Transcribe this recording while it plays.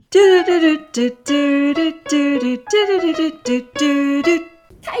Kate,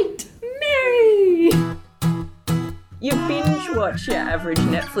 Mary. You binge watch your average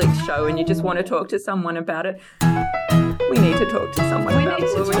Netflix show and you just want to talk to someone about it. We need to talk to someone about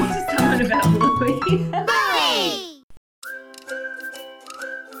Bluey.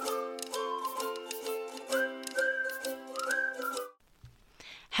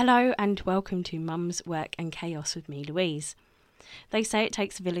 Hello and welcome to Mum's Work and Chaos with me, Louise. They say it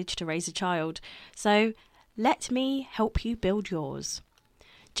takes a village to raise a child, so let me help you build yours.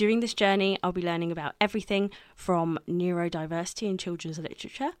 During this journey, I'll be learning about everything from neurodiversity in children's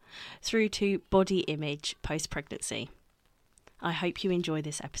literature through to body image post-pregnancy. I hope you enjoy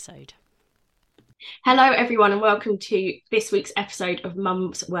this episode. Hello everyone and welcome to this week's episode of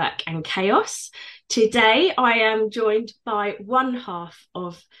Mum's Work and Chaos. Today I am joined by one half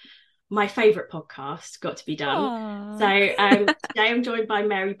of my favourite podcast, Got to Be Done. Aww. So today I'm joined by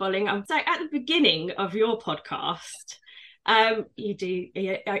Mary Bolling. So at the beginning of your podcast, you do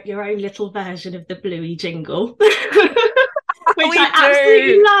your own little version of the Bluey jingle, which I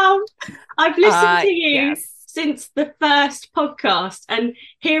absolutely love. I've listened to you since the first podcast, and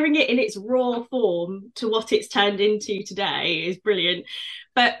hearing it in its raw form to what it's turned into today is brilliant.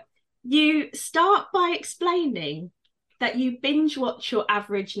 But you start by explaining that you binge watch your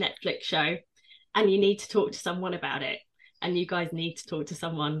average Netflix show and you need to talk to someone about it, and you guys need to talk to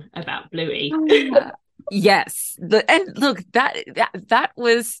someone about Bluey. Yes. And look, that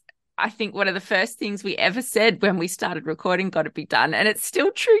was, I think, one of the first things we ever said when we started recording Got to Be Done, and it's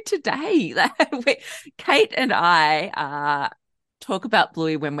still true today. Kate and I talk about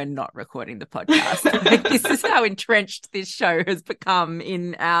Bluey when we're not recording the podcast. This is how entrenched this show has become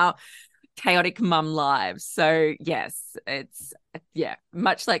in our chaotic mum lives. So yes, it's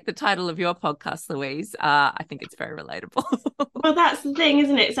much like the title of your podcast, Louise. I think it's very relatable. Well, that's the thing,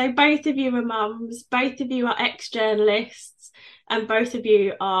 isn't it? So both of you are mums, both of you are ex-journalists, and both of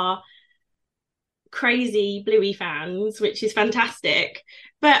you are crazy Bluey fans, which is fantastic.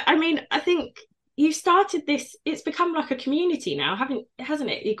 But I mean, I think you started this, it's become like a community now,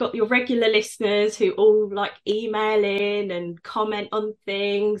 hasn't it? You've got your regular listeners who all like email in and comment on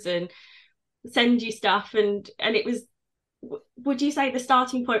things and send you stuff, and it was, would you say the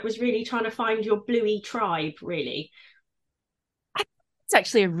starting point was really trying to find your Bluey tribe, really? It's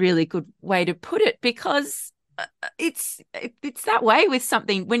actually a really good way to put it, because it's that way with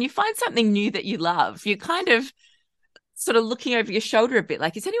something. When you find something new that you love, you kind of sort of looking over your shoulder a bit,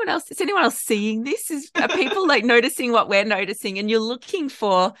 like, is anyone else seeing this? Are people like noticing what we're noticing? And you're looking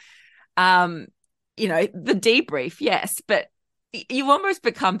for the debrief, yes, but you almost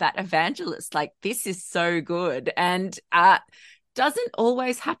become that evangelist, like, this is so good. And doesn't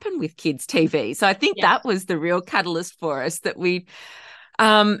always happen with kids TV. So I think that was the real catalyst for us, that we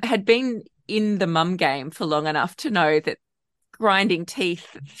had been in the mum game for long enough to know that grinding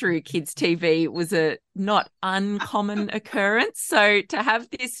teeth through kids TV was a not uncommon occurrence. So to have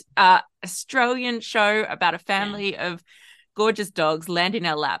this Australian show about a family of gorgeous dogs land in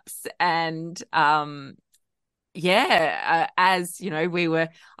our laps, and as you know,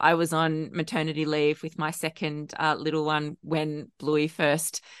 I was on maternity leave with my second little one when Bluey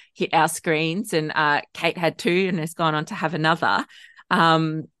first hit our screens, and Kate had two and has gone on to have another.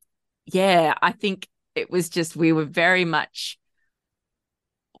 I think it was just, we're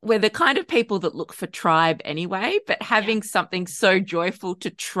the kind of people that look for tribe anyway, but having something so joyful to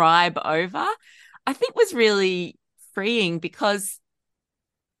tribe over, I think was really freeing, because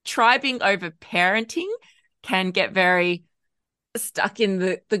tribing over parenting can get very stuck in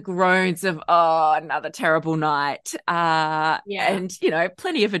the groans of, another terrible night. And,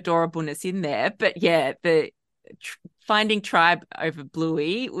 plenty of adorableness in there. But finding tribe over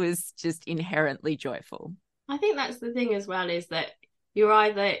Bluey was just inherently joyful. I think that's the thing as well, is that you're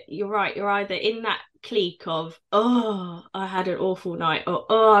either in that clique of, I had an awful night,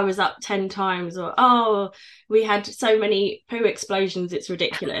 or I was up 10 times, or we had so many poo explosions, it's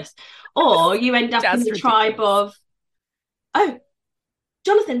ridiculous. Or you end up in the tribe of,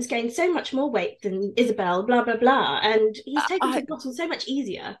 Jonathan's gained so much more weight than Isabel, blah blah blah, and he's taken to the bottle so much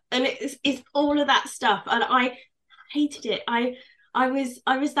easier, and it's all of that stuff. And I hated it. I was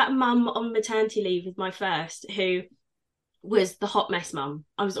that mum on maternity leave with my first, who was the hot mess mum.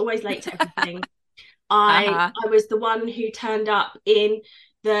 I was always late to everything. I was the one who turned up in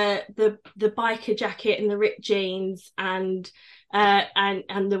the biker jacket and the ripped jeans, and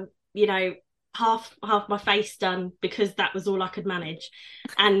the half my face done, because that was all I could manage,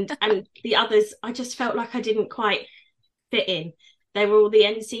 and the others, I just felt like I didn't quite fit in. They were all the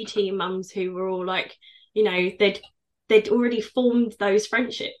NCT mums who were all like, they'd they'd already formed those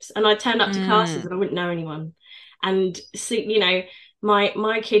friendships. And I turned up to classes Mm. and I wouldn't know anyone. And so,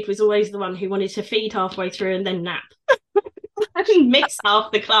 my kid was always the one who wanted to feed halfway through and then nap. I didn't miss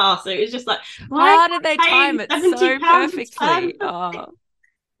half the class. So it was just like, why How am did they I paying time it so £70 a term? perfectly? Oh.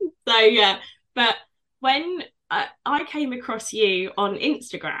 So yeah, but when I came across you on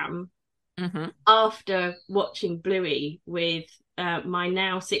Instagram Mm-hmm. after watching Bluey with my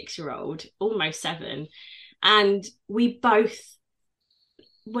now 6-year-old, almost 7, and we both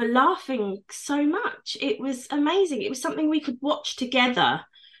were laughing so much. It was amazing. It was something we could watch together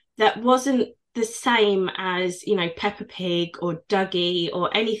that wasn't the same as, Peppa Pig or Dougie or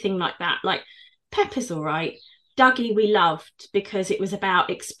anything like that. Like, Peppa's all right. Dougie we loved because it was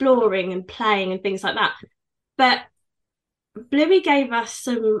about exploring and playing and things like that. But Bluey gave us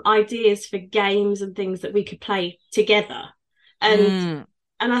some ideas for games and things that we could play together. And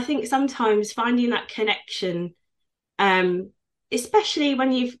I think sometimes finding that connection, especially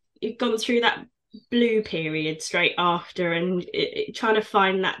when you've gone through that blue period straight after, and trying to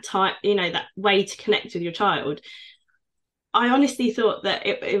find that time, that way to connect with your child. I honestly thought that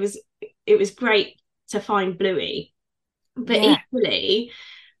it was great to find Bluey, but equally,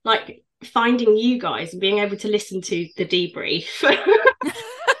 like, finding you guys and being able to listen to the debrief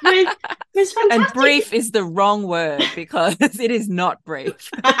was fantastic. And brief is the wrong word because it is not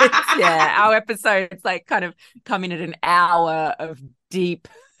brief. Our episodes like kind of come in at an hour of deep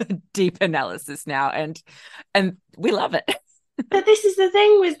analysis now, and we love it. But this is the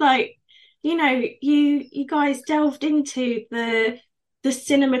thing with, like, you guys delved into the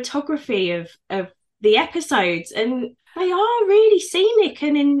cinematography of the episodes, and they are really scenic,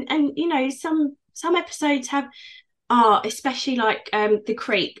 and some episodes are especially like the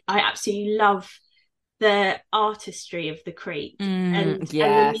Creek. I absolutely love the artistry of the Creek and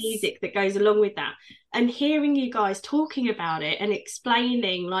the music that goes along with that, and hearing you guys talking about it and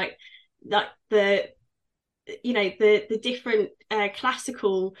explaining like the different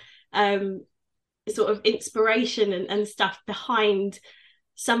classical sort of inspiration and stuff behind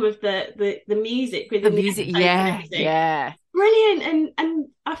some of the music within the music. Brilliant. And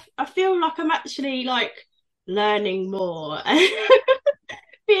I feel like I'm actually like learning more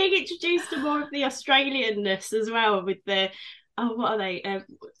being introduced to more of the Australianness as well with the what are they what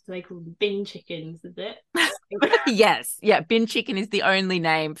do they call them? Bin chickens, is it? Yes, bin chicken is the only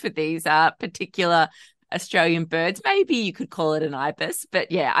name for these particular Australian birds. Maybe you could call it an ibis,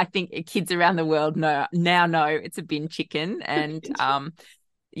 but yeah, I think kids around the world now know it's a bin chicken, and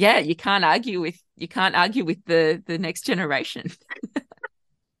you can't argue with the next generation.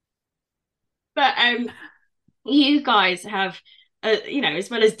 But you guys have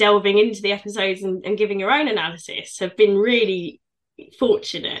as well as delving into the episodes and giving your own analysis, have been really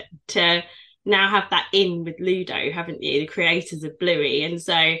fortunate to now have that in with Ludo, haven't you, the creators of Bluey? And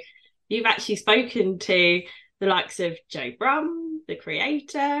so you've actually spoken to the likes of Joe Brumm, the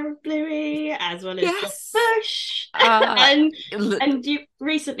creator of Bluey, as well as Yes. Bush. And you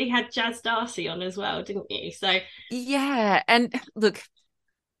recently had Jazz Darcy on as well, didn't you? So yeah, and look,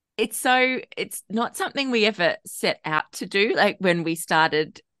 it's not something we ever set out to do. Like when we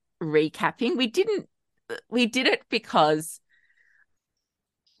started recapping, we did it because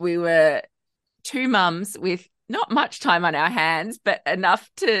we were two mums with not much time on our hands, but enough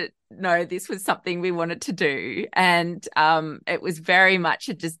to know this was something we wanted to do. And it was very much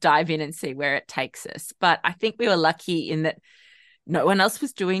a just dive in and see where it takes us. But I think we were lucky in that no one else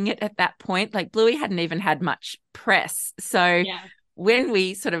was doing it at that point. Like Bluey hadn't even had much press. So when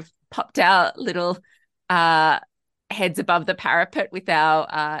we sort of popped our little heads above the parapet with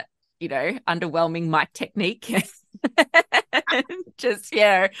our, underwhelming mic technique and just,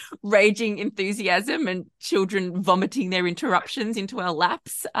 raging enthusiasm and children vomiting their interruptions into our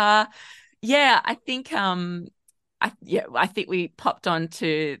laps. I think I think we popped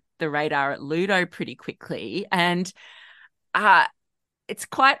onto the radar at Ludo pretty quickly. And it's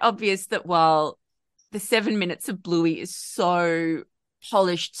quite obvious that while the 7 minutes of Bluey is so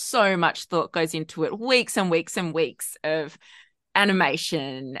polished, so much thought goes into it, weeks and weeks and weeks of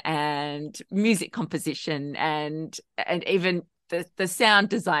animation and music composition and even the sound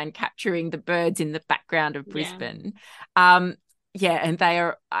design capturing the birds in the background of Brisbane. And they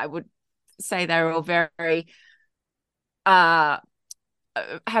are, I would say they're all very have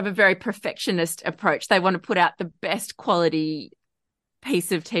a very perfectionist approach. They want to put out the best quality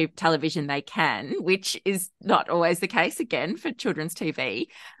piece of television they can, which is not always the case, again, for children's TV.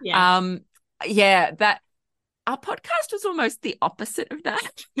 That our podcast was almost the opposite of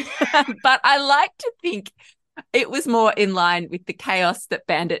that. But I like to think it was more in line with the chaos that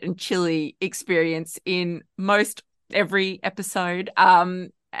Bandit and Chili experience in most every episode.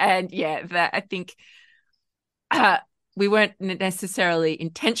 And yeah, that I think we weren't necessarily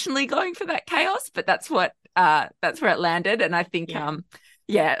intentionally going for that chaos, but that's where it landed. And I think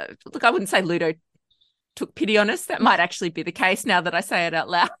look, I wouldn't say Ludo took pity on us. That might actually be the case now that I say it out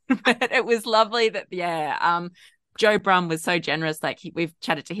loud. But it was lovely that Joe Brumm was so generous. Like we've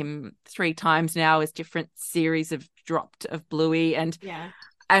chatted to him 3 times now as different series have dropped of Bluey, and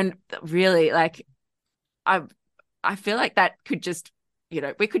really, like, I feel like that could just,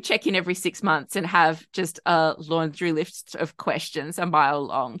 we could check in every 6 months and have just a laundry list of questions a mile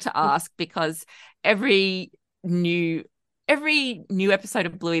long to ask, because every new episode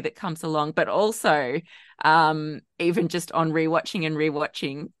of Bluey that comes along, but also even just on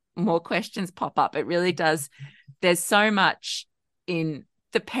rewatching, more questions pop up. It really does. There's so much in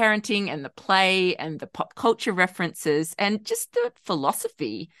the parenting and the play and the pop culture references and just the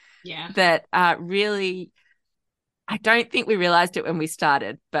philosophy that really, I don't think we realized it when we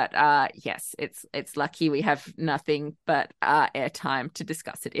started, but yes, it's lucky we have nothing but airtime to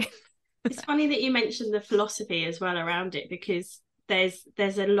discuss it in. It's funny that you mentioned the philosophy as well around it, because there's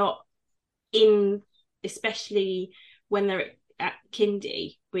a lot in, especially when they're at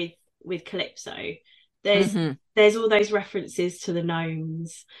kindy with Calypso. There's all those references to the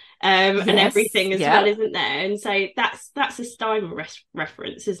gnomes and everything as well, isn't there? And so that's a Steinman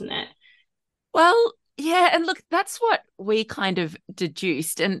reference, isn't it? Well, yeah, and look, that's what we kind of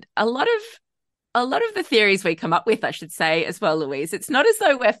deduced, and a lot of the theories we come up with, I should say as well, Louise, it's not as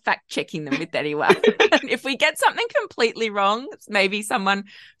though we're fact checking them with anyone. If we get something completely wrong, maybe someone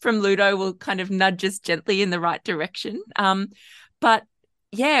from Ludo will kind of nudge us gently in the right direction. But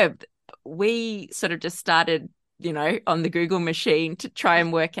yeah, we sort of just started, on the Google machine to try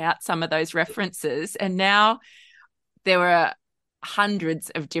and work out some of those references. And now there were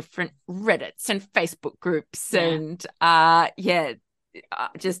hundreds of different Reddits and Facebook groups and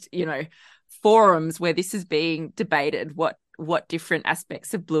just, forums where this is being debated, what different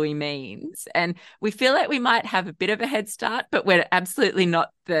aspects of Bluey means. And we feel like we might have a bit of a head start, but we're absolutely not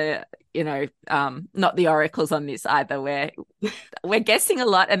the not the oracles on this either. We're guessing a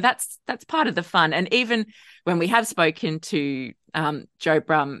lot, and that's part of the fun. And even when we have spoken to Joe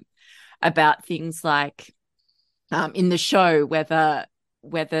Brumm about things like in the show, whether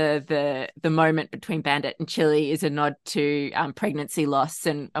the moment between Bandit and Chili is a nod to pregnancy loss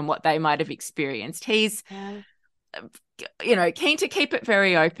and what they might have experienced. He's, keen to keep it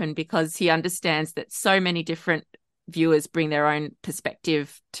very open, because he understands that so many different viewers bring their own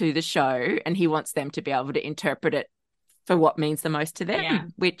perspective to the show, and he wants them to be able to interpret it for what means the most to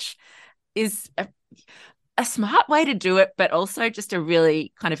them, which is a smart way to do it, but also just a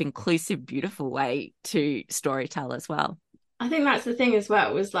really kind of inclusive, beautiful way to storytell as well. I think that's the thing as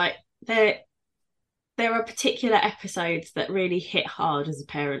well, was like there are particular episodes that really hit hard as a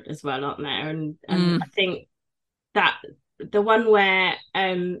parent as well, aren't there? And I think that the one where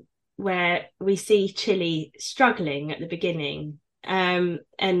we see Chili struggling at the beginning, and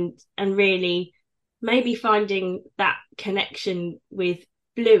really maybe finding that connection with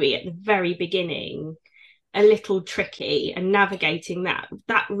Bluey at the very beginning a little tricky, and navigating that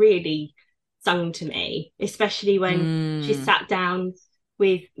really sung to me, especially when she sat down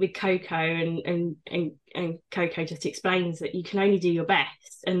with Coco and Coco just explains that you can only do your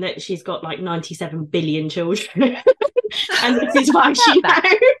best, and that she's got like 97 billion children and this is why she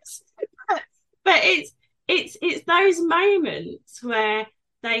knows. But it's those moments where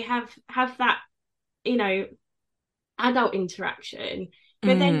they have that adult interaction,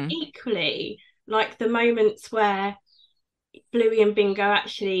 but then equally, like the moments where Bluey and Bingo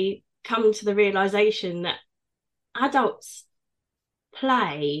actually come to the realization that adults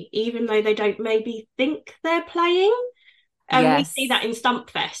play even though they don't maybe think they're playing. And we see that in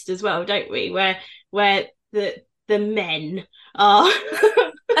Stumpfest as well, don't we, where the men are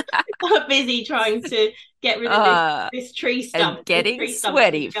are busy trying to get rid of this tree stump and getting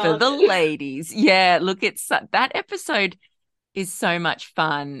sweaty for the ladies. Look, that episode is so much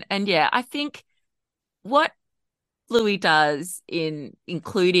fun. And I think what Bluey does in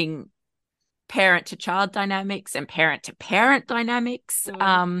including parent to child dynamics and parent to parent dynamics,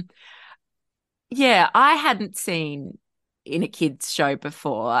 I hadn't seen in a kids show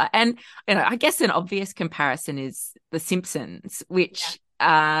before. And I guess an obvious comparison is The Simpsons, which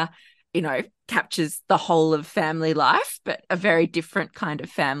captures the whole of family life, but a very different kind of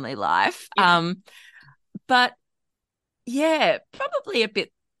family life. But probably a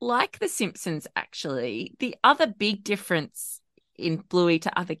bit like The Simpsons, actually. The other big difference in Bluey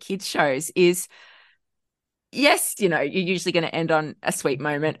to other kids shows is yes, you know, you're usually going to end on a sweet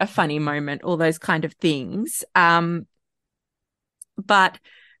moment, a funny moment, all those kind of things. But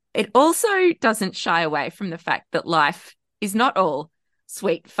it also doesn't shy away from the fact that life is not all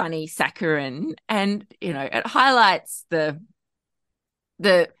sweet, funny, saccharine. And, you know, it highlights the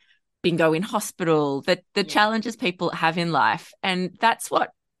bingo in hospital, the challenges people have in life. And that's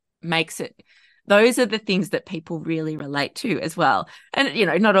what makes it. Those are the things that people really relate to as well. And, you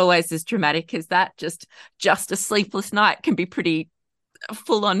know, not always as dramatic as that. Just a sleepless night can be pretty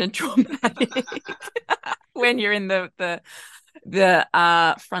full on and traumatic when you're in the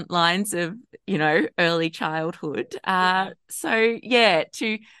front lines of, you know, early childhood. So yeah,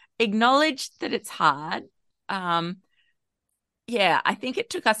 to acknowledge that it's hard. Yeah, I think it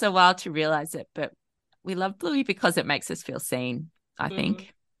took us a while to realize it, but we love Bluey because it makes us feel seen, I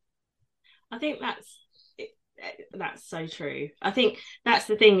think. I think that's so true. I think that's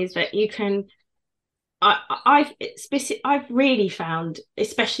the thing, is that you can. I've really found,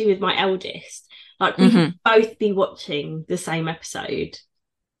 especially with my eldest, like we can both be watching the same episode,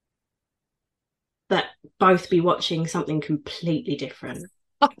 but both be watching something completely different.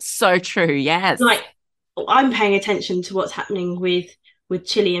 Oh, so true. Yes. Like, I'm paying attention to what's happening with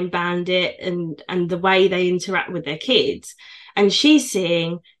Chili and Bandit and the way they interact with their kids, and she's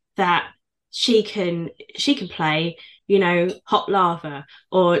seeing that she can play, you know, Hot Lava,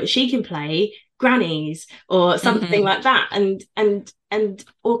 or she can play Grannies or something like that, and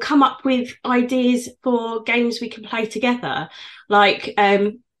or come up with ideas for games we can play together. Like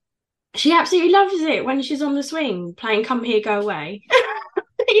she absolutely loves it when she's on the swing playing Come Here Go Away.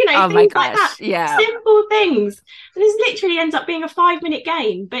 You know, things like that. Yeah, simple things. And this literally ends up being a 5-minute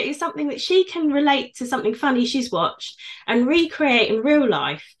game, but it's something that she can relate to, something funny she's watched and recreate in real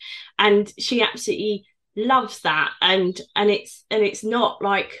life, and she absolutely loves that. And it's not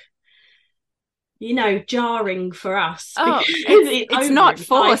like, you know, jarring for us. Oh, it's not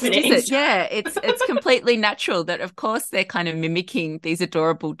forced, is it? Yeah, it's completely natural that, of course, they're kind of mimicking these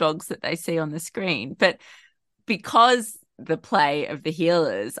adorable dogs that they see on the screen. But because the play of the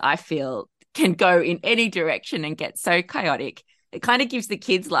healers, I feel, can go in any direction and get so chaotic, it kind of gives the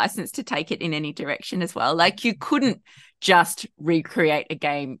kids license to take it in any direction as well. Like, you couldn't just recreate a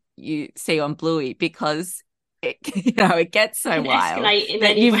game you see on Bluey, because it gets so wild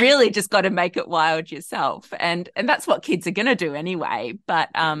that you've really just got to make it wild yourself, and that's what kids are going to do anyway. But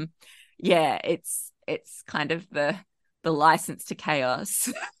yeah, it's kind of the license to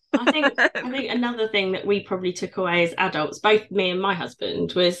chaos. I think another thing that we probably took away as adults, both me and my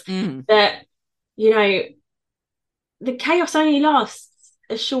husband, was that, you know, the chaos only lasts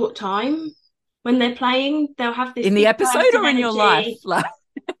a short time. When they're playing, they'll have this in the episode or in your life.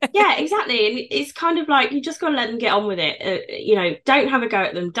 Yeah, exactly. And it's kind of like, you just got to let them get on with it. You know, don't have a go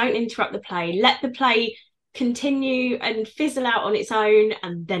at them. Don't interrupt the play. Let the play continue and fizzle out on its own,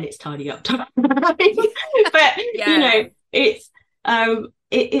 and then it's tidy up time. But you know,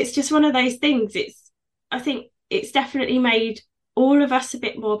 it's just one of those things. I think it's definitely made all of us a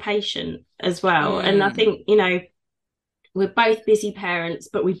bit more patient as well. And I think, you know, we're both busy parents,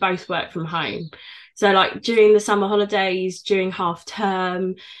 but we both work from home. So like during the summer holidays, during half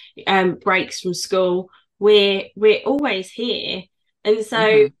term, breaks from school, we're always here. And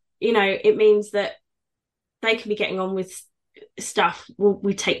so, you know, it means that they can be getting on with stuff.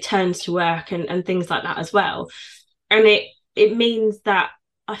 We take turns to work and things like that as well. And it means that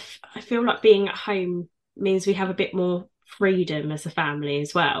I feel like being at home means we have a bit more freedom as a family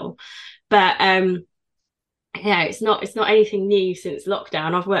as well. But yeah, it's not anything new since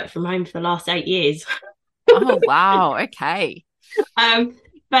lockdown. I've worked from home for the last 8 years. Oh wow, okay.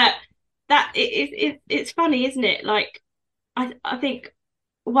 But that it's funny, isn't it? Like, I think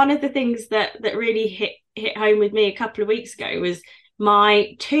one of the things that really hit home with me a couple of weeks ago was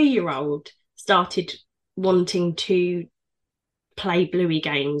my 2-year-old started wanting to play Bluey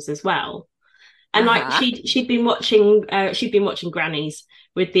games as well. And like she'd been watching Grannies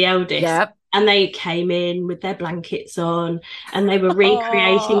with the eldest, and they came in with their blankets on and they were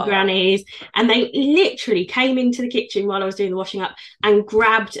recreating Grannies, and they literally came into the kitchen while I was doing the washing up and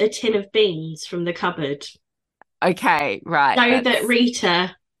grabbed a tin of beans from the cupboard. Okay, right. So that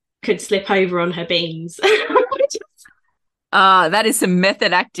Rita could slip over on her beans. That is some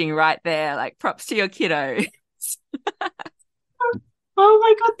method acting right there. Like, props to your kiddo. Oh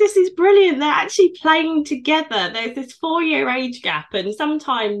my God, this is brilliant. They're actually playing together. There's this 4-year age gap, and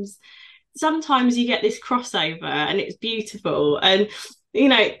sometimes you get this crossover, and it's beautiful. And, you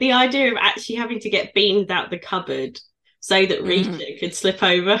know, the idea of actually having to get beans out the cupboard so that Rita could slip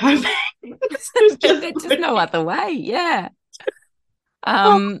over her beans. There's just no other way. Yeah.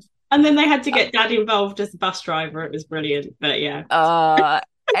 And then they had to get dad involved as the bus driver. It was brilliant. But yeah.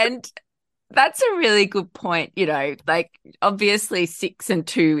 And that's a really good point. Like obviously 6 and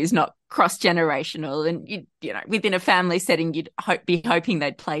 2 is not cross-generational, and you know within a family setting you'd be hoping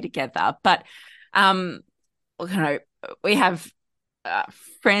they'd play together. But we have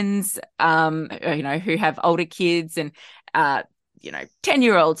friends who have older kids, and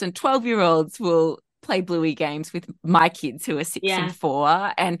 10-year-olds and 12-year-olds will play Bluey games with my kids who are 6 and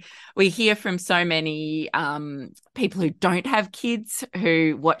 4, and we hear from so many people who don't have kids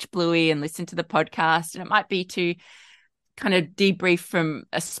who watch Bluey and listen to the podcast, and it might be to kind of debrief from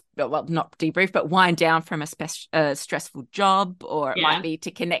not debrief but wind down from a stressful job, or it might be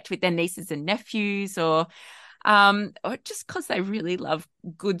to connect with their nieces and nephews, or just because they really love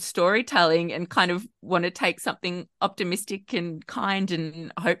good storytelling and kind of want to take something optimistic and kind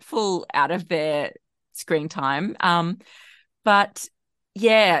and hopeful out of their screen time. But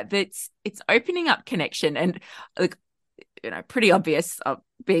yeah, it's opening up connection, and pretty obvious. I've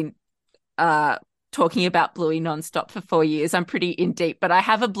been talking about Bluey nonstop for 4 years. I'm pretty in deep, but I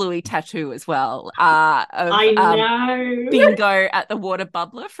have a Bluey tattoo as well. I know. Bingo at the water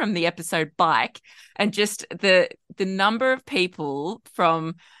bubbler from the episode Bike, and just the number of people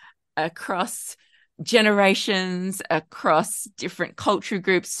from across generations, across different culture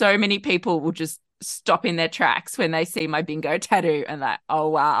groups, so many people will just stop in their tracks when they see my bingo tattoo and like, oh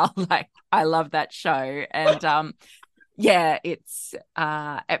wow, like I love that show. And yeah, it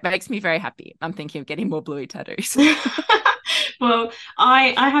makes me very happy. I'm thinking of getting more Bluey tattoos. Well,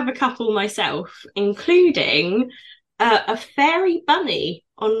 I have a couple myself, including a fairy bunny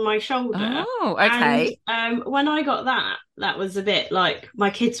on my shoulder. Oh, okay. And when I got that was a bit like, my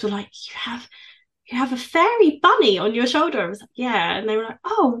kids were like, you have a fairy bunny on your shoulder. I was like, yeah. And they were like,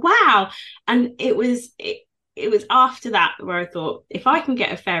 oh wow. And it was after that where I thought, if I can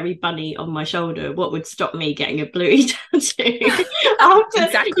get a fairy bunny on my shoulder, what would stop me getting a Bluey tattoo?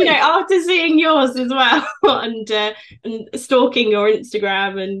 After seeing yours as well, and stalking your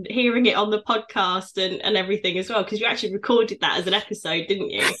Instagram and hearing it on the podcast and everything as well, because you actually recorded that as an episode, didn't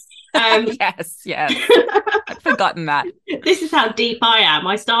you? Yes. I'd forgotten that. This is how deep I am.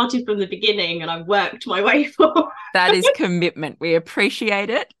 I started from the beginning and I've worked my way forward. That is commitment. We appreciate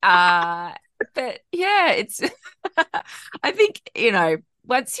it. But yeah, it's I think,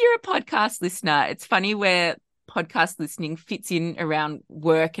 once you're a podcast listener, it's funny where podcast listening fits in around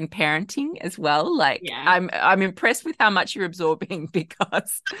work and parenting as well. Like, I'm impressed with how much you're absorbing,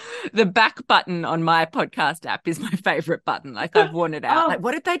 because the back button on my podcast app is my favorite button. Like, I've worn it out. Like,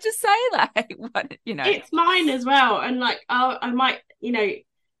 what did they just say? Like, what, It's mine as well. And like, I might,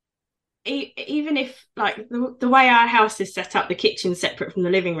 even if like the way our house is set up, the kitchen's separate from the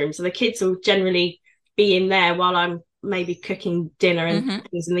living room, so the kids will generally be in there while I'm maybe cooking dinner and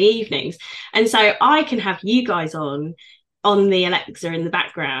things in the evenings, and so I can have you guys on the Alexa in the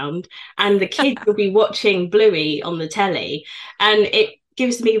background, and the kids will be watching Bluey on the telly, and it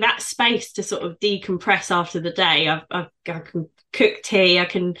gives me that space to sort of decompress after the day. I can cook tea, I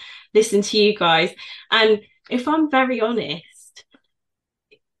can listen to you guys, and if I'm very honest,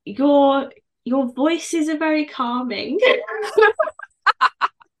 your voices are very calming.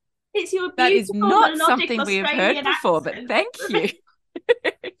 It's your that is not something we have heard before, but thank you.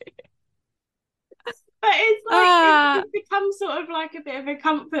 But it's like it's become sort of like a bit of a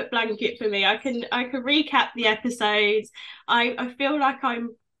comfort blanket for me. I can recap the episodes. I feel like I'm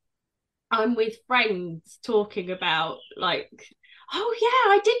with friends talking about, like, oh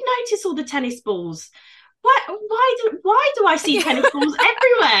yeah, I did notice all the tennis balls. Why do I see tennis balls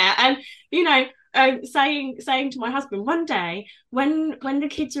everywhere? And saying to my husband one day, when the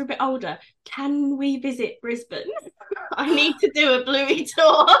kids are a bit older, can we visit Brisbane? I need to do a Bluey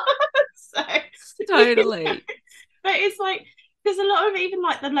tour. So, totally. But it's like, there's a lot of, even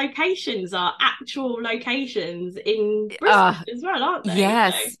like the locations are actual locations in Brisbane as well, aren't they?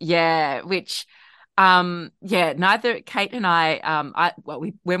 Yes, so. Yeah, which neither Kate and I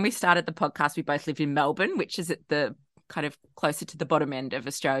when we started the podcast, we both lived in Melbourne, which is at the kind of closer to the bottom end of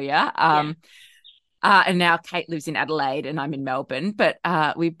Australia. And now Kate lives in Adelaide and I'm in Melbourne, but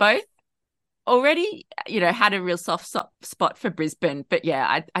we both already, had a real soft spot for Brisbane. But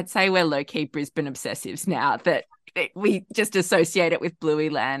yeah, I'd say we're low-key Brisbane obsessives now, that we just associate it with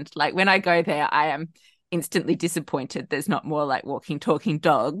Bluey land. Like, when I go there, I am instantly disappointed there's not more like walking, talking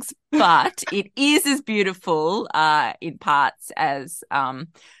dogs, but it is as beautiful in parts as the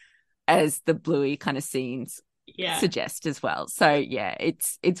Bluey kind of scenes suggest as well. So yeah,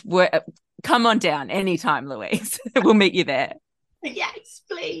 it's come on down anytime, Louise. We'll meet you there. Yes,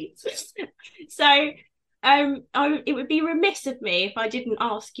 please. So it would be remiss of me if I didn't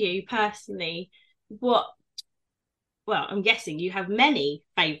ask you personally what. Well, I'm guessing you have many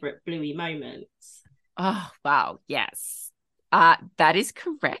favourite Bluey moments. Oh, wow. Yes. That is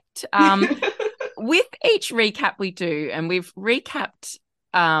correct. With each recap we do, and we've recapped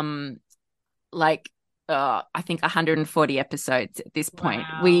like I think 140 episodes at this point.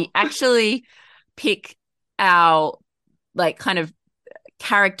 Wow. We actually pick our like kind of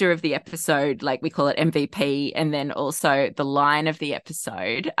character of the episode, like we call it MVP, and then also the line of the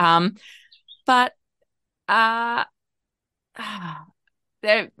episode. But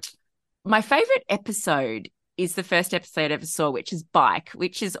my favorite episode is the first episode I ever saw, which is Bike,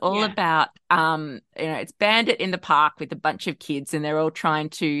 which is all about it's Bandit in the park with a bunch of kids, and they're all trying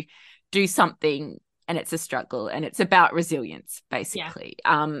to do something, and it's a struggle, and it's about resilience basically.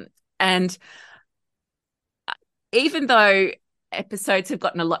 And even though episodes have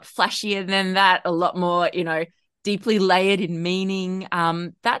gotten a lot flashier than that, a lot more deeply layered in meaning,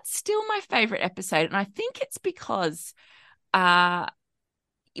 that's still my favorite episode. And I think it's because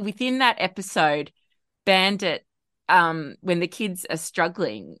within that episode, Bandit, when the kids are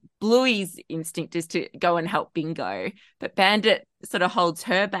struggling, Bluey's instinct is to go and help Bingo, but Bandit sort of holds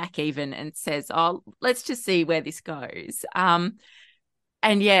her back even and says, oh, let's just see where this goes. And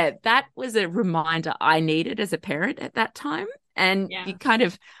yeah, that was a reminder I needed as a parent at that time. And you kind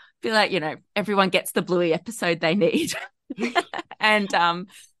of feel like, everyone gets the Bluey episode they need. And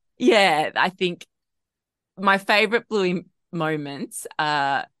I think my favorite Bluey moments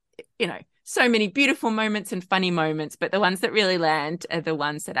are, so many beautiful moments and funny moments, but the ones that really land are the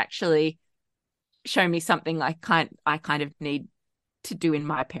ones that actually show me something I kind of need to do in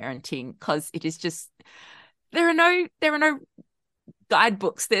my parenting, because it is just there are no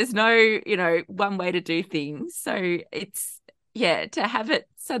guidebooks. There's no, one way to do things. So it's to have it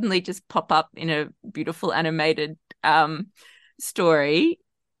suddenly just pop up in a beautiful animated story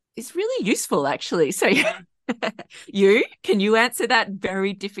is really useful, actually. So can you answer that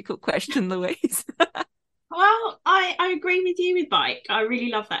very difficult question, Louise? Well, I agree with you with Bike. I really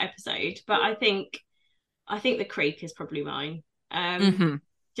love that episode, but I think the Creek is probably mine.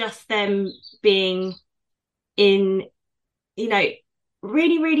 Just them being in,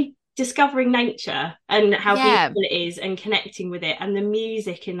 really, really discovering nature and how beautiful it is, and connecting with it, and the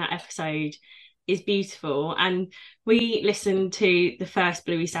music in that episode is beautiful. And we listen to the first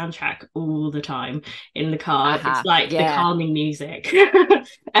Bluey soundtrack all the time in the car. It's like the calming music.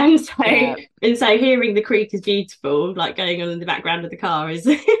 and so hearing the Creek is beautiful, like going on in the background of the car is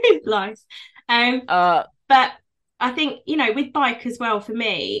nice. But I think, with Bike as well, for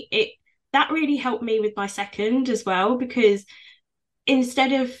me, that really helped me with my second as well, because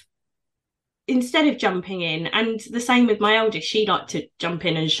instead of jumping in, and the same with my eldest, she liked to jump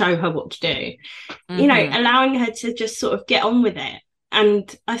in and show her what to do, allowing her to just sort of get on with it.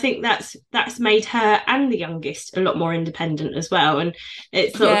 And I think that's made her and the youngest a lot more independent as well. And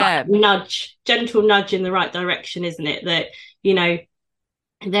it's sort of like gentle nudge in the right direction, isn't it? That,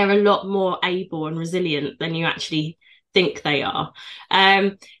 they're a lot more able and resilient than you actually think they are.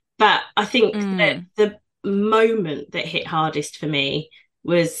 But I think that the moment that hit hardest for me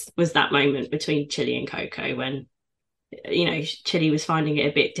was that moment between Chili and Coco, when Chili was finding it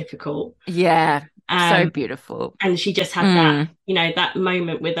a bit difficult. So beautiful. And she just had that that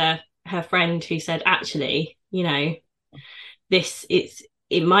moment with her friend who said, actually, it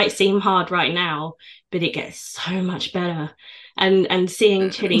might seem hard right now, but it gets so much better. And seeing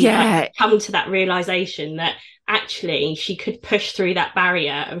Chili come to that realization that actually she could push through that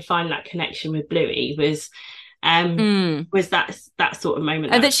barrier and find that connection with Bluey was that sort of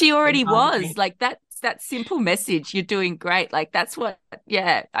moment, and that she already was like that simple message, you're doing great, like that's what you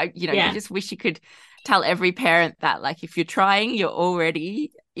just wish you could tell every parent that, like, if you're trying, you're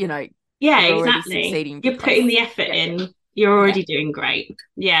already exactly succeeding, you're putting the effort in, you're already doing great.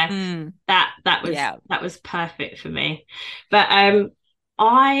 That was perfect for me. But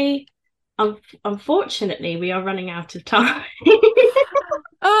unfortunately we are running out of time.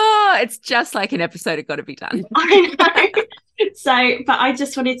 Oh, it's just like an episode of Gotta Be Done. I know. But I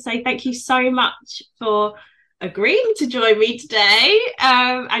just wanted to say thank you so much for agreeing to join me today,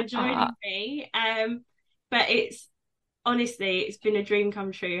 and joining me. But it's been a dream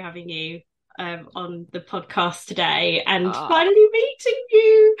come true having you on the podcast today, and finally meeting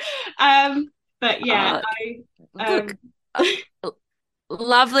you.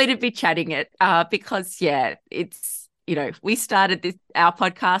 Lovely to be chatting it, because it's we started our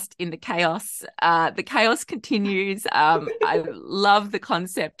podcast in the chaos. The chaos continues. I love the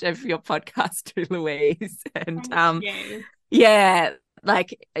concept of your podcast, Louise, and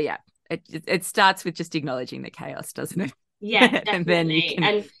it starts with just acknowledging the chaos, doesn't it? Yeah, definitely. And then you can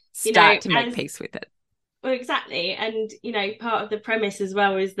and start to make peace with it. Well, exactly. And, part of the premise as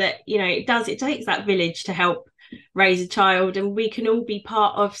well is that, it takes that village to help raise a child, and we can all be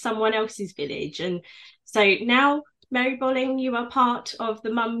part of someone else's village. And so now, Mary Bolling, you are part of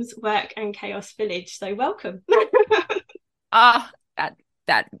the Mums, Work and Chaos village. So welcome.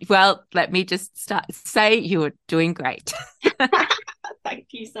 Well, let me just say you're doing great. Thank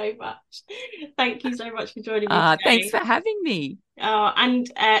you so much. Thank you so much for joining me today. Thanks for having me.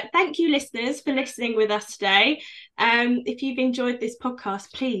 And thank you, listeners, for listening with us today. If you've enjoyed this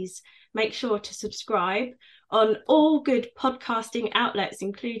podcast, please make sure to subscribe on all good podcasting outlets,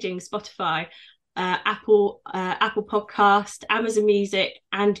 including Spotify, Apple Podcast, Amazon Music,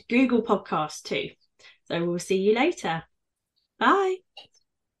 and Google Podcast too. So we'll see you later. Bye.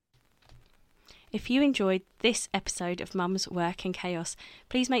 If you enjoyed this episode of Mums, Work and Chaos,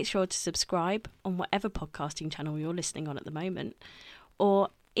 please make sure to subscribe on whatever podcasting channel you're listening on at the moment. Or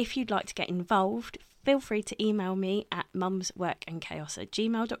if you'd like to get involved, feel free to email me at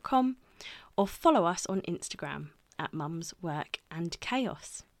mumsworkandchaos@gmail.com or follow us on Instagram at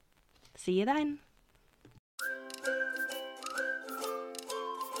mumsworkandchaos. See you then.